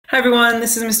Hi everyone,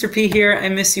 this is Mr. P here. I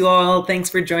miss you all. Thanks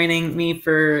for joining me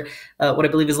for what I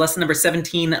believe is lesson number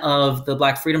 17 of the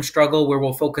Black Freedom Struggle, where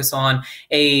we'll focus on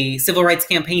a civil rights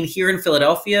campaign here in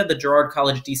Philadelphia, the Girard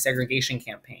College Desegregation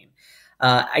campaign.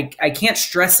 I can't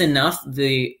stress enough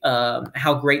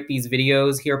how great these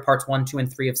videos here, parts 1, 2, and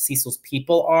 3 of Cecil's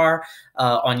People are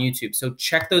on YouTube. So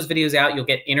check those videos out. You'll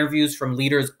get interviews from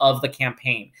leaders of the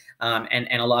campaign and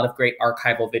a lot of great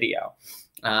archival video.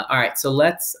 All right, so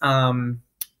let's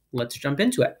jump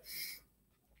into it.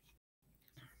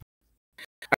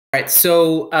 All right,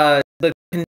 so the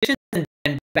conditions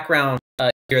and background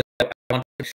here that I want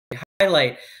to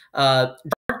highlight.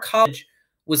 Girard College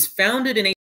was founded in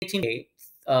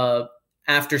 1888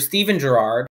 after Stephen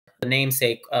Girard, the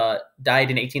namesake,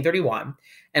 died in 1831,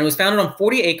 and was founded on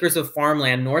 40 acres of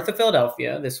farmland north of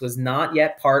Philadelphia. This was not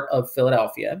yet part of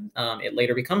Philadelphia. It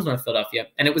later becomes North Philadelphia,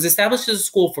 and it was established as a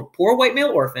school for poor white male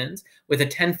orphans with a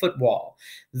 10-foot wall.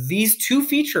 These two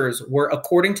features were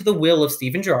according to the will of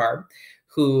Stephen Girard,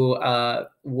 who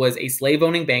was a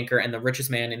slave-owning banker and the richest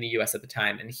man in the U.S. at the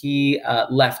time, and he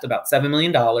left about $7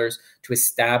 million to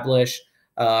establish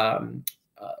for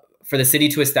the city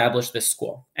to establish this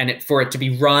school and for it to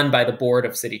be run by the board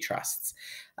of city trusts.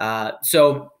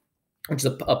 Which is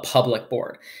a public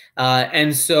board.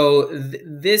 And so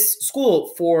this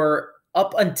school, for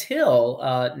up until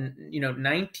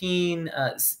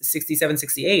 1967,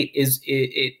 68,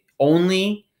 it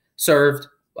only served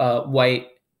white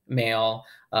male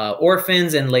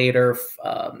orphans, and later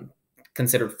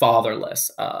considered fatherless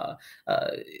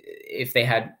if they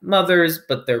had mothers,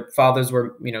 but their fathers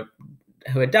were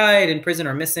who had died in prison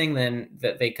or missing, then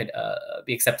that they could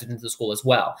be accepted into the school as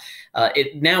well.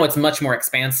 Now it's much more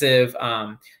expansive.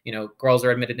 Girls are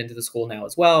admitted into the school now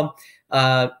as well.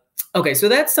 Okay, so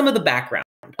that's some of the background.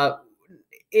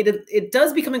 It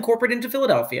does become incorporated into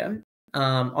Philadelphia.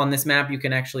 On this map, you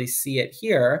can actually see it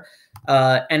here.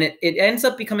 And it ends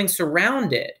up becoming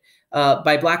surrounded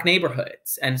by Black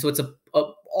neighborhoods. And so it's a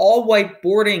all-white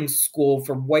boarding school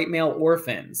for white male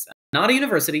orphans. Not a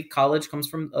university. College comes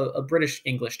from a British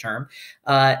English term,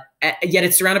 yet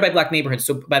it's surrounded by Black neighborhoods.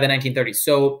 So by the 1930s,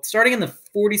 so starting in the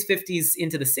 40s, 50s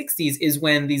into the 60s is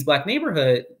when these Black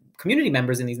neighborhood community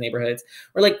members in these neighborhoods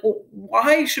were like, well,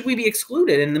 why should we be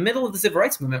excluded in the middle of the civil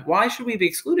rights movement? Why should we be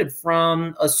excluded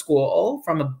from a school,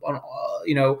 from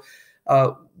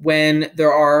when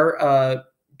there are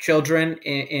children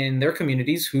in their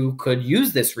communities who could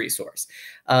use this resource?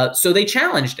 So they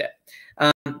challenged it.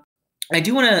 I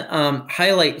do want to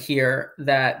highlight here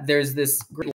that there's this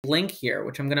great link here,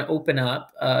 which I'm going to open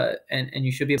up, and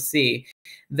you should be able to see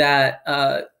that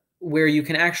where you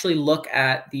can actually look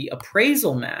at the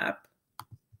appraisal map,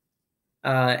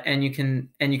 and you can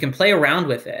play around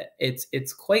with it.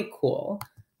 It's quite cool.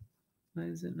 Why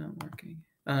is it not working?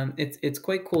 It's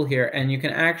quite cool here, and you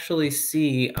can actually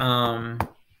see.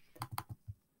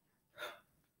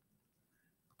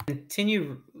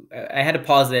 Continue. I had to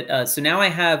pause it. So now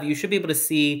you should be able to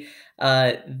see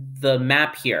the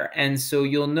map here. And so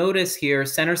you'll notice here,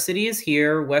 Center City is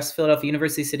here, West Philadelphia,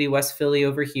 University City, West Philly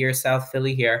over here, South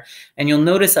Philly here. And you'll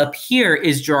notice up here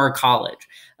is Girard College.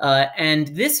 And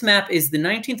this map is the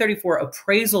 1934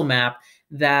 appraisal map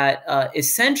that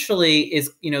essentially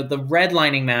is, the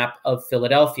redlining map of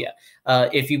Philadelphia.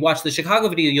 If you watch the Chicago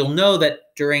video, you'll know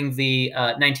that during the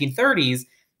 1930s,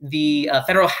 the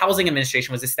Federal Housing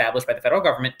Administration was established by the federal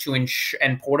government to ensure,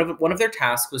 and one of their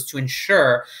tasks was to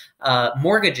ensure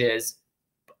mortgages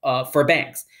for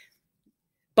banks.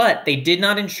 But they did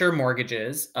not insure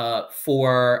mortgages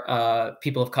for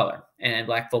people of color and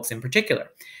Black folks in particular.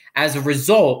 As a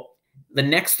result, the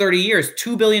next 30 years,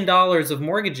 $2 billion of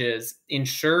mortgages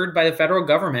insured by the federal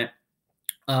government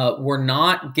were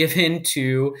not given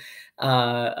to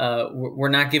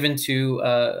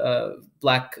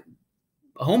Black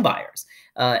home buyers.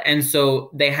 And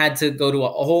so they had to go to a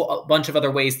whole bunch of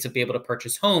other ways to be able to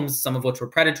purchase homes, some of which were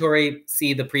predatory.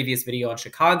 See the previous video on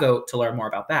Chicago to learn more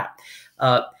about that.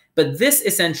 But this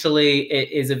essentially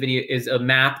is a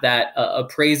map that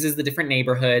appraises the different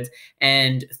neighborhoods.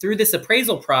 And through this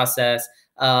appraisal process,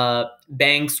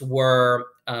 banks were,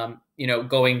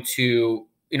 going to,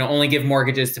 only give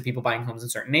mortgages to people buying homes in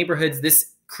certain neighborhoods.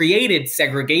 This created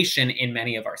segregation in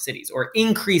many of our cities, or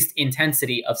increased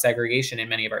intensity of segregation in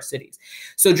many of our cities.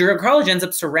 So Girard College ends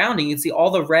up surrounding, you can see all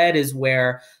the red is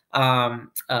where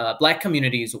Black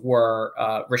communities were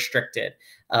restricted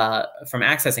from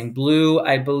accessing. Blue,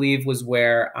 I believe, was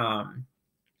where,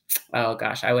 oh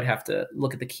gosh, I would have to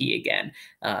look at the key again.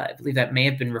 I believe that may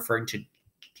have been referring to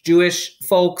Jewish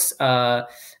folks,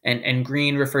 and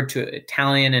green referred to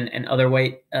Italian and other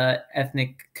white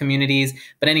ethnic communities.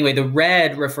 But anyway, the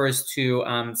red refers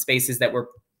to spaces that were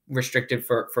restricted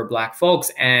for Black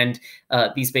folks, and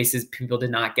these spaces, people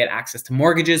did not get access to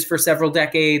mortgages for several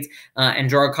decades, and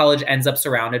Girard College ends up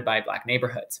surrounded by Black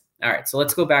neighborhoods. All right, so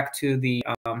let's go back to the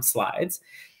slides,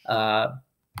 and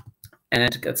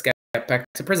let's get back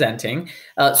to presenting.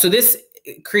 So this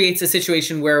creates a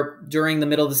situation where during the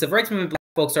middle of the Civil Rights Movement, Black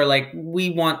folks are like,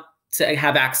 we want to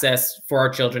have access for our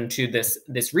children to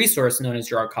this resource known as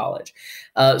Girard College.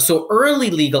 So early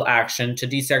legal action to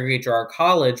desegregate Girard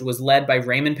College was led by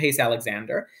Raymond Pace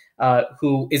Alexander,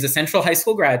 who is a Central High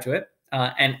School graduate,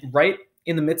 and right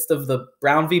in the midst of the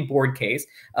Brown v. Board case,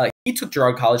 he took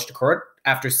Girard College to court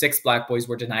after 6 Black boys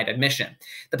were denied admission.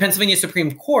 The Pennsylvania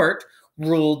Supreme Court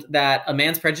ruled that a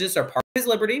man's prejudice are part of his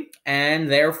liberty,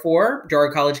 and therefore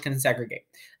Girard College can segregate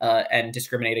and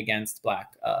discriminate against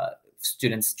Black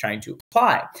students trying to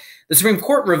apply. The Supreme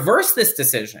Court reversed this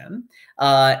decision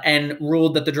and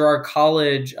ruled that the Girard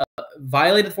College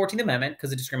violated the 14th Amendment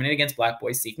because it discriminated against Black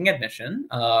boys seeking admission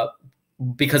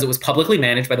because it was publicly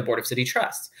managed by the Board of City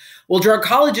Trusts. Well, Girard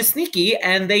College is sneaky,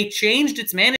 and they changed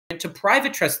its management to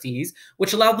private trustees,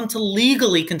 which allowed them to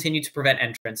legally continue to prevent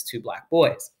entrance to Black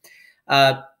boys.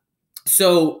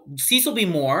 So Cecil B.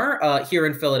 Moore here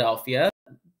in Philadelphia,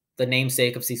 the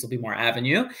namesake of Cecil B. Moore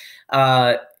Avenue,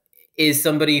 is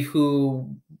somebody who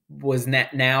was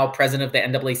now president of the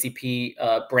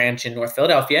NAACP branch in North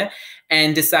Philadelphia,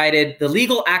 and decided the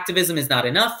legal activism is not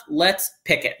enough. Let's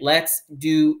picket. Let's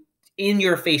do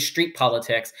in-your-face street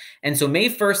politics. And so May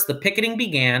 1st, the picketing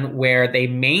began, where they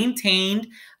maintained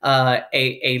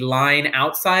a line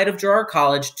outside of Girard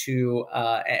College to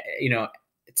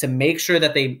to make sure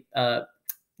that they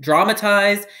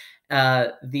dramatized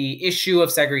the issue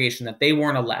of segregation, that they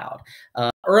weren't allowed.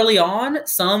 Early on,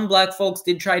 some Black folks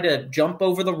did try to jump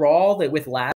over the wall with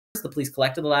ladders. The police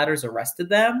collected the ladders, arrested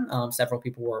them. Several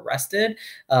people were arrested.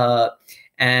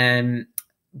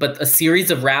 But a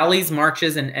series of rallies,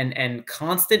 marches, and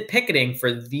constant picketing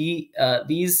for these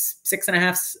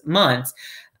 6.5 months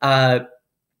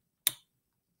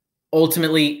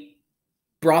ultimately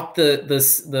brought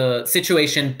the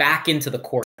situation back into the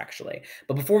court, actually.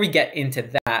 But before we get into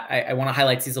that, I want to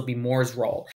highlight Cecil B. Moore's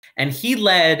role. And he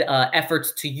led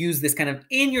efforts to use this kind of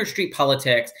in-your-street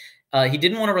politics. He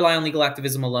didn't want to rely on legal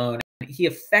activism alone. He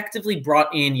effectively brought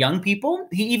in young people.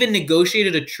 He even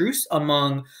negotiated a truce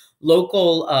among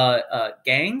local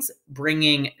gangs,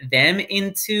 bringing them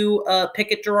into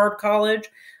picket Girard College.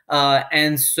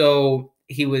 And so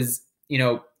he was,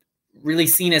 really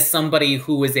seen as somebody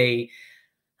who was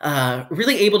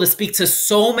really able to speak to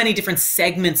so many different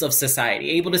segments of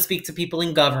society, able to speak to people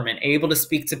in government, able to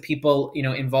speak to people,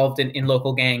 involved in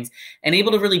local gangs, and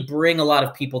able to really bring a lot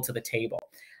of people to the table.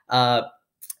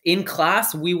 In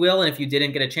class, we will, and if you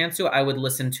didn't get a chance to, I would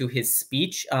listen to his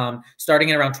speech,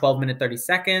 starting at around 12 minutes, 30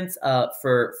 seconds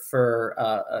for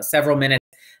several minutes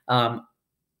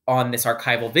on this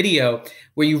archival video,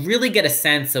 where you really get a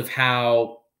sense of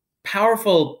how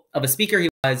powerful of a speaker he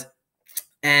was,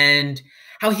 and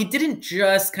how he didn't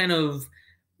just kind of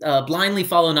blindly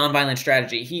follow nonviolent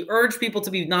strategy. He urged people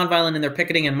to be nonviolent in their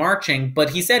picketing and marching, but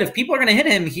he said if people are going to hit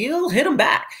him, he'll hit them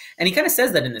back. And he kind of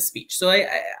says that in this speech. So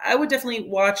I would definitely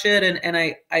watch it, and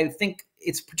I think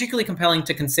it's particularly compelling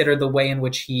to consider the way in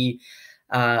which he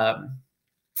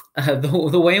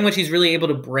the way in which he's really able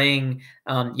to bring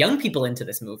young people into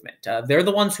this movement. They're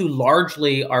the ones who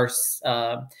largely are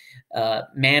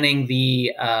manning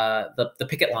the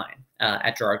picket line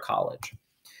at Girard College.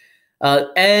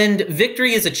 And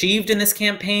victory is achieved in this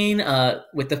campaign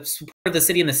with the support of the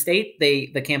city and the state.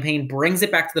 The campaign brings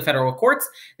it back to the federal courts.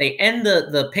 They end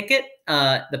the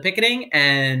picketing,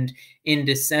 and in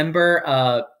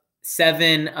December,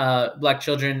 7 Black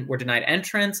children were denied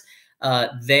entrance.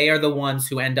 They are the ones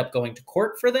who end up going to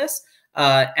court for this,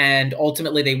 and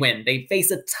ultimately they win. They face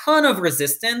a ton of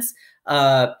resistance,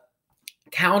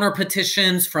 counter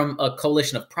petitions from a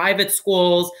coalition of private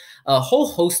schools, a whole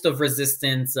host of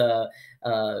resistance,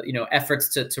 efforts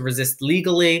to resist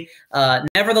legally.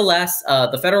 Nevertheless,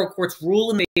 the federal courts rule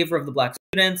in favor of the Black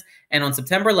students, and on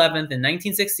September 11th in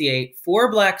 1968,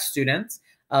 4 Black students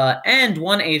and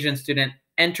 1 Asian student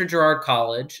entered Girard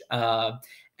College,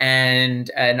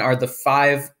 and are the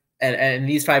 5, and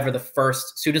these 5 are the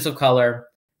first students of color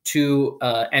to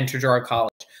enter Girard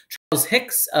College. Charles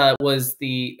Hicks was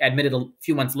admitted a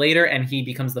few months later, and he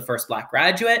becomes the first Black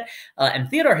graduate. And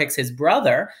Theodore Hicks, his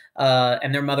brother,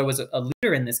 and their mother was a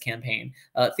leader in this campaign.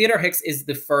 Theodore Hicks is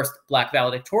the first Black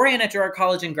valedictorian at Girard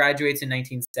College and graduates in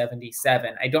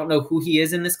 1977. I don't know who he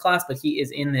is in this class, but he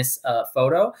is in this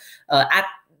photo. At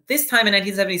this time in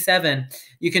 1977,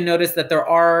 you can notice that there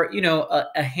are,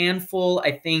 a handful,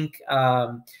 I think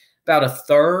about a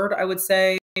third, I would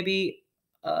say, maybe,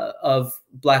 of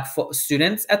Black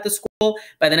students at the school.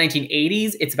 By the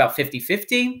 1980s, it's about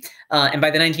 50-50. And by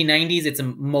the 1990s, it's a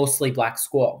mostly Black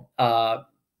school.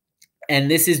 And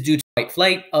this is due to white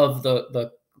flight of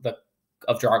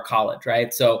of Girard College,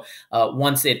 right? So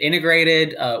once it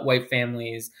integrated, white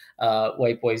families,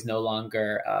 white boys no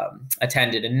longer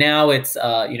attended, and now it's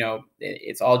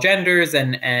it's all genders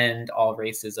and all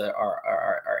races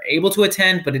are able to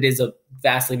attend, but it is a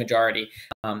vastly majority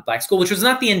Black school, which was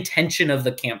not the intention of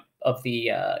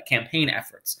the campaign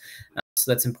efforts. So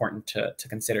that's important to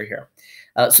consider here.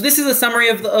 So this is a summary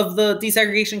of the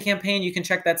desegregation campaign. You can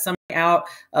check that summary out.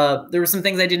 There were some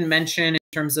things I didn't mention in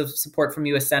terms of support from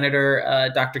U.S.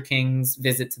 Senator Dr. King's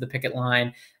visit to the picket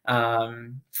line,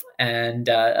 and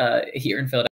here in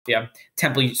Philadelphia,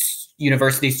 Temple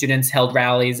University students held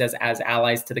rallies as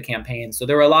allies to the campaign. So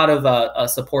there were a lot of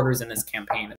supporters in this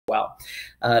campaign as well.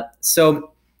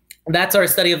 So that's our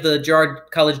study of the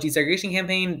Girard College desegregation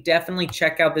campaign. Definitely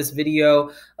check out this video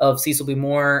of Cecil B.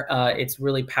 Moore. It's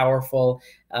really powerful,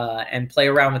 and play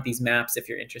around with these maps if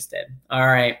you're interested. All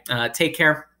right, take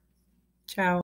care. Ciao.